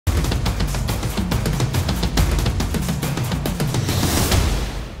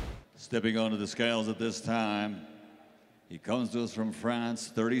Stepping onto the scales at this time, he comes to us from France,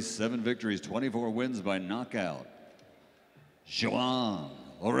 37 victories, 24 wins by knockout. Johan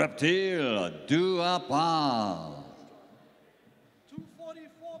Duhaupas.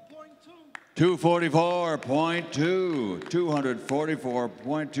 244.2,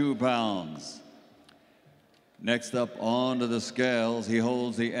 244.2 pounds. Next up onto the scales, he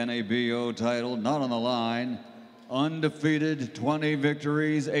holds the NABO title, not on the line. Undefeated, 20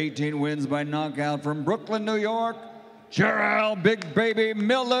 victories, 18 wins by knockout from Brooklyn, New York, Jarrell Big Baby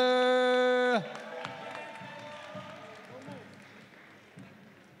Miller.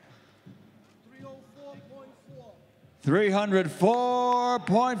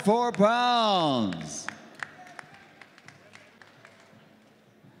 304.4 pounds.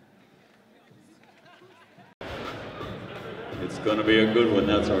 It's going to be a good one.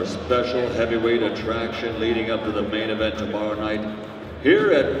 That's our special heavyweight attraction leading up to the main event tomorrow night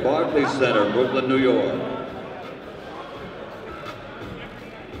here at Barclays Center, Brooklyn, New York.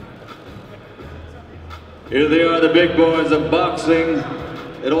 Here they are, the big boys of boxing.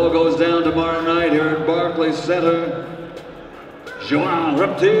 It all goes down tomorrow night here at Barclays Center. Johan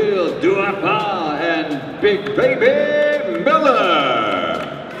Duhaupas and Big Baby Miller.